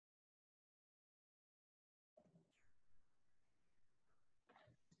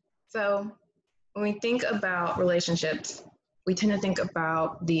So when we think about relationships, we tend to think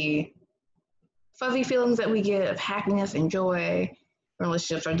about the fuzzy feelings that we get of happiness and joy when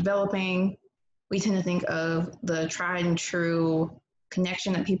relationships are developing. We tend to think of the tried and true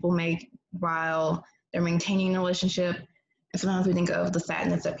connection that people make while they're maintaining a relationship. And sometimes we think of the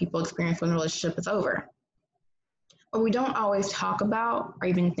sadness that people experience when the relationship is over. But we don't always talk about or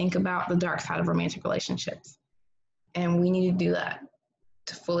even think about the dark side of romantic relationships. And we need to do that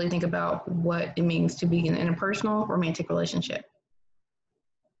to fully think about what it means to be in an interpersonal romantic relationship.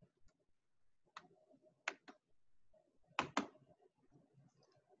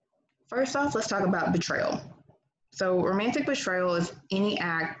 First off, let's talk about betrayal. So, romantic betrayal is any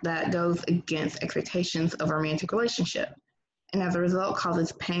act that goes against expectations of a romantic relationship and as a result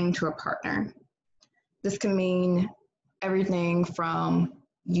causes pain to a partner. This can mean everything from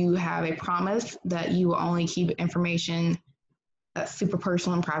you have a promise that you will only keep information that's super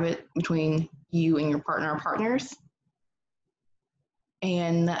personal and private between you and your partner or partners,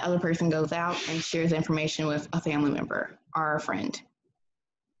 and the other person goes out and shares information with a family member or a friend.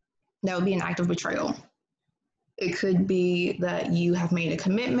 That would be an act of betrayal. It could be that you have made a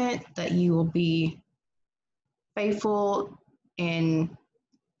commitment that you will be faithful and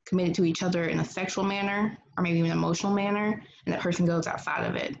committed to each other in a sexual manner or maybe even an emotional manner, and that person goes outside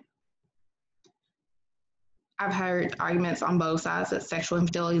of it. I've heard arguments on both sides that sexual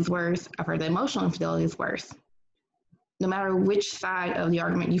infidelity is worse. I've heard that emotional infidelity is worse. No matter which side of the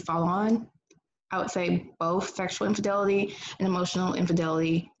argument you fall on, I would say both sexual infidelity and emotional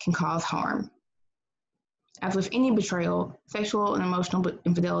infidelity can cause harm. As with any betrayal, sexual and emotional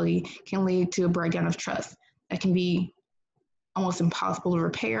infidelity can lead to a breakdown of trust that can be almost impossible to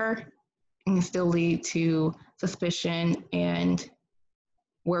repair and can still lead to suspicion and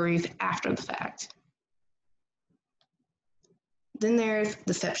worries after the fact. Then there's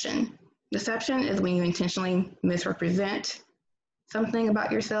deception. Deception is when you intentionally misrepresent something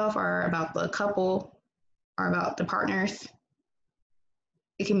about yourself or about the couple or about the partners.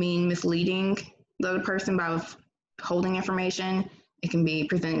 It can mean misleading the other person by withholding information. It can be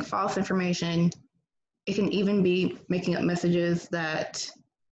presenting false information. It can even be making up messages that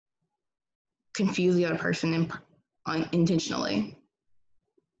confuse the other person intentionally.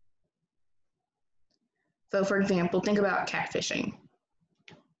 So for example, think about catfishing.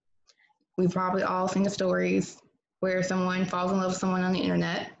 We've probably all seen the stories where someone falls in love with someone on the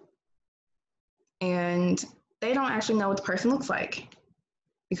internet and they don't actually know what the person looks like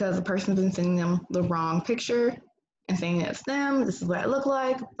because the person's been sending them the wrong picture and saying it's them, this is what I look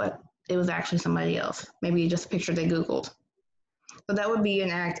like, but it was actually somebody else. Maybe just a picture they Googled. So that would be an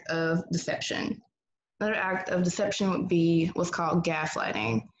act of deception. Another act of deception would be what's called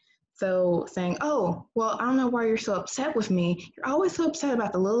gaslighting. So saying, oh, well, I don't know why you're so upset with me. You're always so upset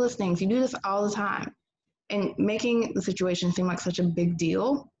about the littlest things. You do this all the time. And making the situation seem like such a big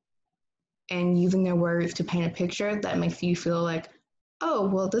deal and using their words to paint a picture that makes you feel like, oh,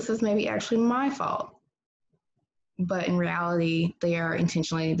 well, this is maybe actually my fault. But in reality, they are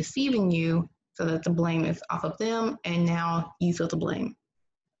intentionally deceiving you so that the blame is off of them and now you feel the blame.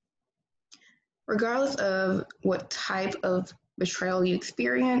 Regardless of what type of betrayal you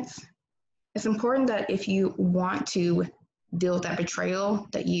experience, it's important that if you want to deal with that betrayal,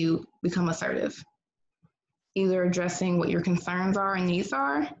 that you become assertive. Either addressing what your concerns are and needs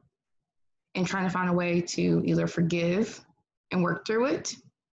are, and trying to find a way to either forgive and work through it,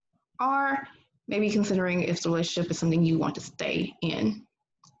 or maybe considering if the relationship is something you want to stay in.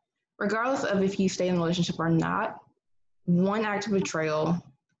 Regardless of if you stay in a relationship or not, one act of betrayal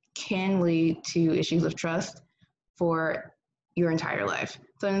can lead to issues of trust for your entire life.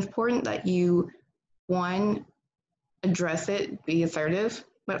 So it's important that you, one, address it, be assertive,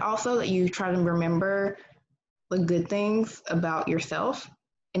 but also that you try to remember the good things about yourself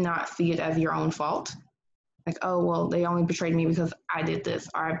and not see it as your own fault. Like, oh, well, they only betrayed me because I did this,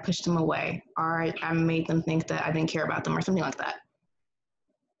 or I pushed them away, or I made them think that I didn't care about them, or something like that.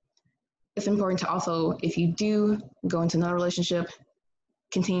 It's important to also, if you do go into another relationship,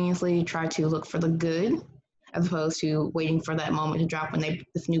 continuously try to look for the good as opposed to waiting for that moment to drop when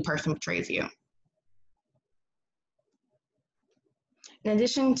this new person betrays you. In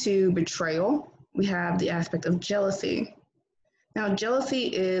addition to betrayal, we have the aspect of jealousy. Now, jealousy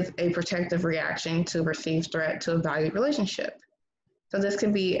is a protective reaction to a perceived threat to a valued relationship. So this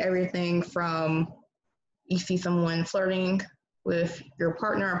could be everything from you see someone flirting with your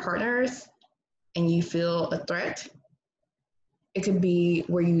partner or partners and you feel a threat. It could be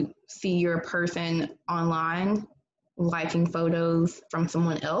where you see your person online liking photos from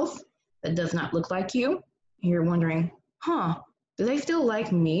someone else that does not look like you. And you're wondering, Do they still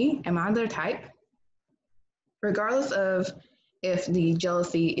like me? Am I their type? Regardless of if the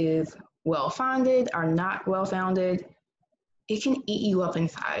jealousy is well-founded or not well-founded, it can eat you up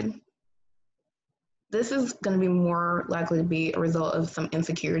inside. This is going to be more likely to be a result of some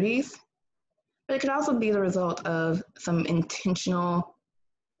insecurities, but it could also be the result of some intentional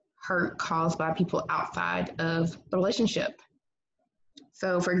hurt caused by people outside of the relationship.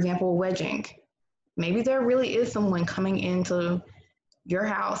 So, for example, wedging. Maybe there really is someone coming into your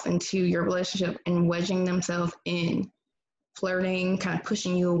house, into your relationship, and wedging themselves in, flirting, kind of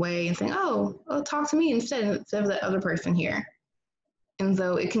pushing you away and saying, oh, talk to me instead of that other person here. And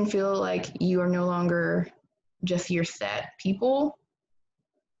so it can feel like you are no longer just your set people,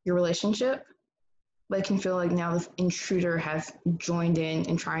 your relationship, but it can feel like now this intruder has joined in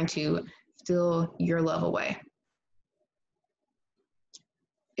and trying to steal your love away.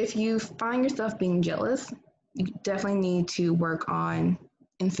 If you find yourself being jealous, you definitely need to work on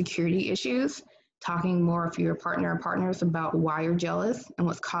insecurity issues, talking more with your partner or partners about why you're jealous and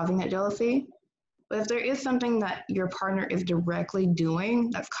what's causing that jealousy. But if there is something that your partner is directly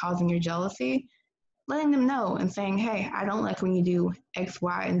doing that's causing your jealousy, letting them know and saying, hey, I don't like when you do X,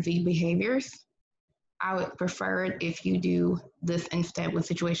 Y, and Z behaviors. I would prefer it if you do this instead when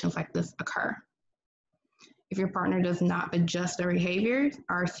situations like this occur. If your partner does not adjust their behaviors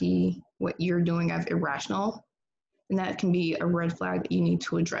or see what you're doing as irrational, then that can be a red flag that you need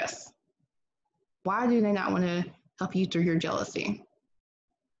to address. Why do they not want to help you through your jealousy?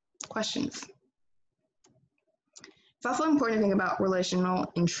 Questions. It's also important to think about relational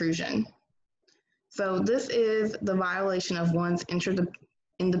intrusion. So this is the violation of one's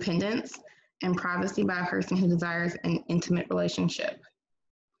independence and privacy by a person who desires an intimate relationship.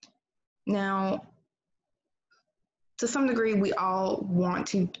 Now, to some degree, we all want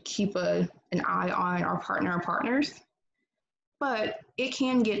to keep an eye on our partner or partners, but it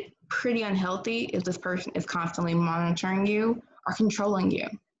can get pretty unhealthy if this person is constantly monitoring you or controlling you.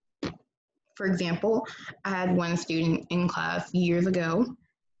 For example, I had one student in class years ago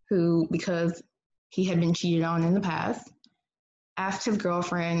who, because he had been cheated on in the past, asked his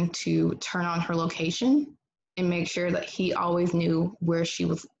girlfriend to turn on her location and make sure that he always knew where she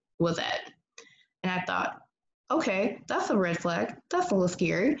was at. And I thought, okay, that's a red flag. That's a little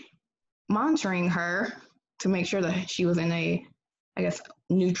scary. Monitoring her to make sure that she was in a,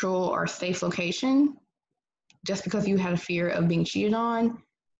 neutral or safe location, just because you had a fear of being cheated on,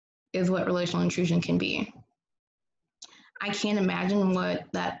 is what relational intrusion can be. I can't imagine what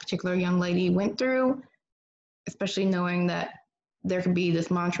that particular young lady went through, especially knowing that there could be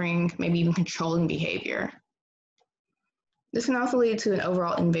this monitoring, maybe even controlling behavior. This can also lead to an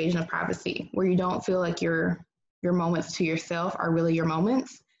overall invasion of privacy, where you don't feel like your moments to yourself are really your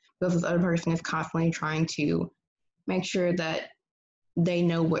moments, because this other person is constantly trying to make sure that they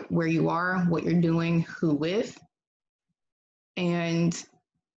know where you are, what you're doing, who with, and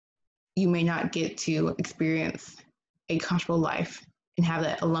you may not get to experience a comfortable life and have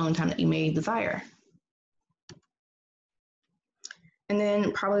that alone time that you may desire. And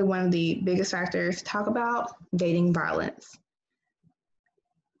then probably one of the biggest factors to talk about, dating violence.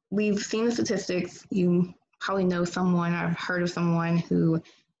 We've seen the statistics. You probably know someone, I've heard of someone who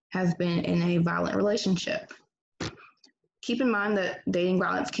has been in a violent relationship. Keep in mind that dating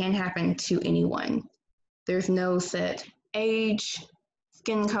violence can happen to anyone. There's no set age,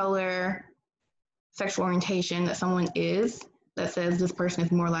 skin color, sexual orientation that someone is that says this person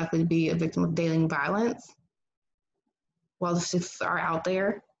is more likely to be a victim of dating violence. While the statistics are out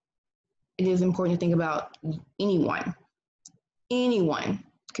there, it is important to think about anyone. Anyone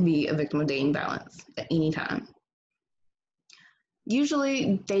could be a victim of dating violence at any time.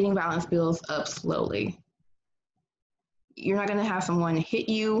 Usually, dating violence builds up slowly. You're not going to have someone hit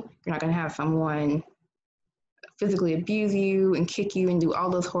you. You're not going to have someone physically abuse you and kick you and do all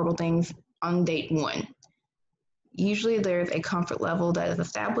those horrible things on date one. Usually, there's a comfort level that is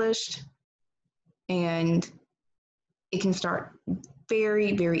established, and it can start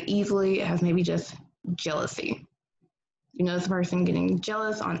very, very easily as maybe just jealousy. You notice the person getting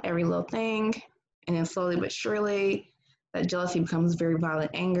jealous on every little thing, and then slowly but surely, that jealousy becomes very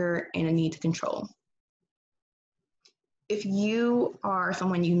violent anger and a need to control. If you are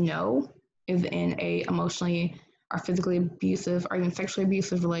someone you know is in a emotionally or physically abusive or even sexually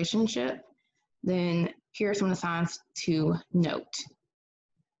abusive relationship, then here are some of the signs to note.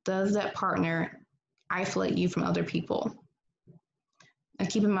 Does that partner isolate you from other people? And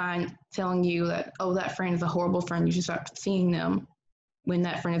keep in mind, telling you that, oh, that friend is a horrible friend, you should stop seeing them, when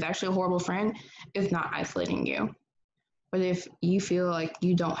that friend is actually a horrible friend, is not isolating you. But if you feel like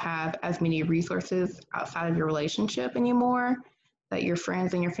you don't have as many resources outside of your relationship anymore, that your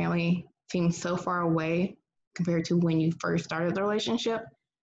friends and your family seem so far away compared to when you first started the relationship,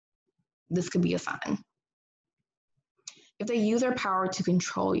 this could be a sign. If they use their power to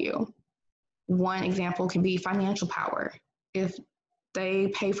control you, one example could be financial power. If they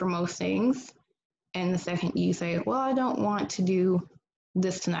pay for most things, and the second you say, well, I don't want to do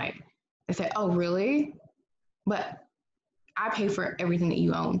this tonight, they say, oh, really? But I pay for everything that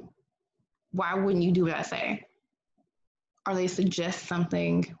you own. Why wouldn't you do what I say? Or they suggest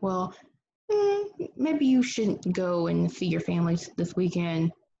something, well, maybe you shouldn't go and see your family this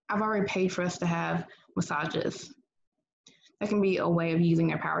weekend. I've already paid for us to have massages. That can be a way of using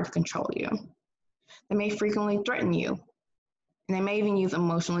their power to control you. They may frequently threaten you, and they may even use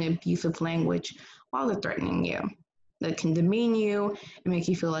emotionally abusive language while they're threatening you that can demean you and make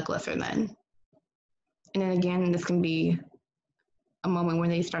you feel like lesser than. And then again, this can be a moment when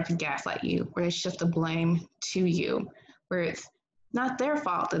they start to gaslight you, where they shift the blame to you, where it's not their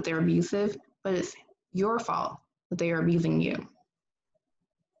fault that they're abusive, but it's your fault that they are abusing you.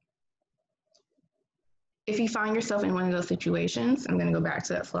 If you find yourself in one of those situations, I'm going to go back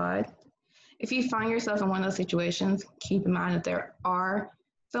to that slide. If you find yourself in one of those situations, keep in mind that there are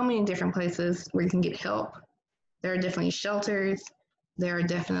so many different places where you can get help. There are definitely shelters. There are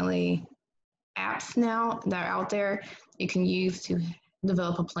definitely apps now that are out there you can use to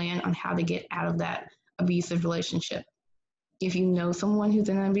develop a plan on how to get out of that abusive relationship. If you know someone who's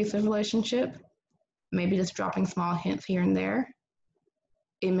in an abusive relationship, maybe just dropping small hints here and there.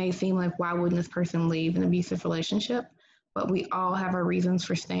 It may seem like, why wouldn't this person leave an abusive relationship? But we all have our reasons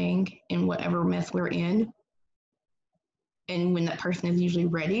for staying in whatever mess we're in. And when that person is usually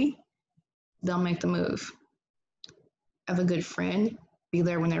ready, they'll make the move. As a good friend, be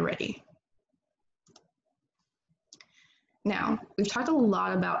there when they're ready. Now, we've talked a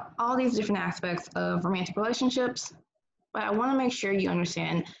lot about all these different aspects of romantic relationships, but I want to make sure you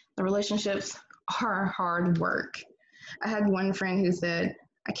understand the relationships are hard work. I had one friend who said,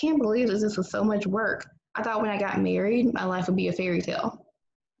 I can't believe that this was so much work. I thought when I got married, my life would be a fairy tale.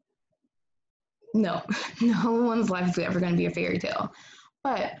 No, no one's life is ever going to be a fairy tale.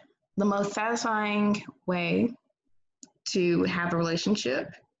 But the most satisfying way to have a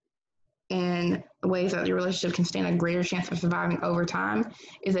relationship and the ways that your relationship can stand a greater chance of surviving over time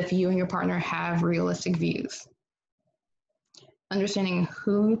is if you and your partner have realistic views. Understanding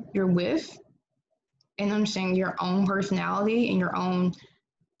who you're with and understanding your own personality and your own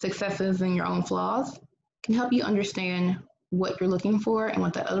successes and your own flaws can help you understand what you're looking for and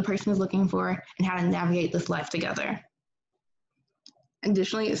what the other person is looking for and how to navigate this life together.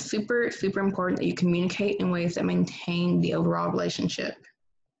 Additionally, it's super, super important that you communicate in ways that maintain the overall relationship.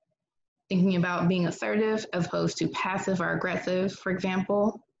 Thinking about being assertive as opposed to passive or aggressive, for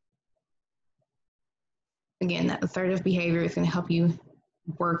example. Again, that assertive behavior is going to help you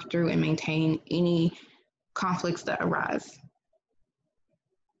work through and maintain any conflicts that arise.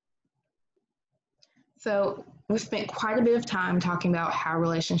 So we've spent quite a bit of time talking about how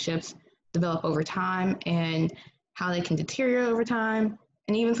relationships develop over time and how they can deteriorate over time,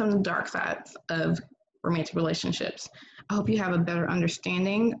 and even some of the dark sides of romantic relationships. I hope you have a better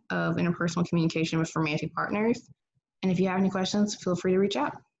understanding of interpersonal communication with romantic partners. And if you have any questions, feel free to reach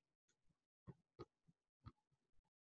out.